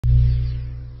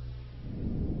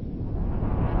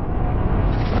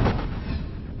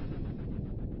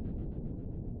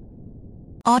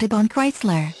Audubon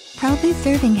Chrysler, proudly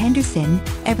serving Henderson,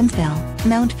 Evansville,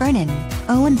 Mount Vernon,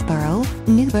 Owensboro,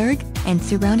 Newburgh, and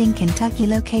surrounding Kentucky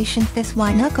locations. This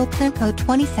Knuckle Clearcoat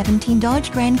 2017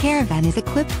 Dodge Grand Caravan is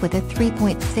equipped with a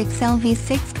 3.6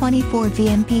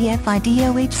 LV624V MPFI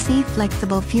DOHC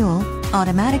flexible fuel,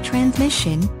 automatic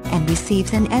transmission, and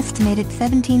receives an estimated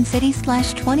 17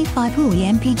 city/25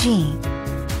 mpg.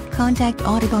 Contact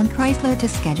Audubon Chrysler to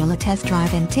schedule a test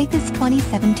drive and take this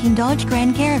 2017 Dodge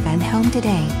Grand Caravan home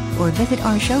today, or visit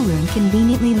our showroom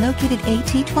conveniently located AT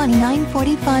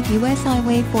 2945 US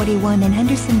Highway 41 in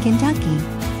Henderson, Kentucky,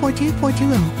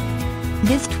 42420.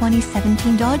 This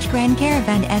 2017 Dodge Grand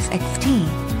Caravan SXT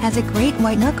has a great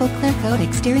white knuckle Clearcoat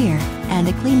exterior and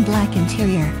a clean black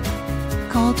interior.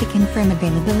 Call to confirm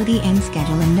availability and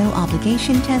schedule a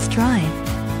no-obligation test drive.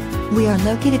 We are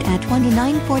located at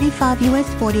 2945 US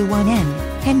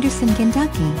 41N, Henderson,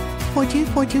 Kentucky,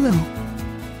 42420.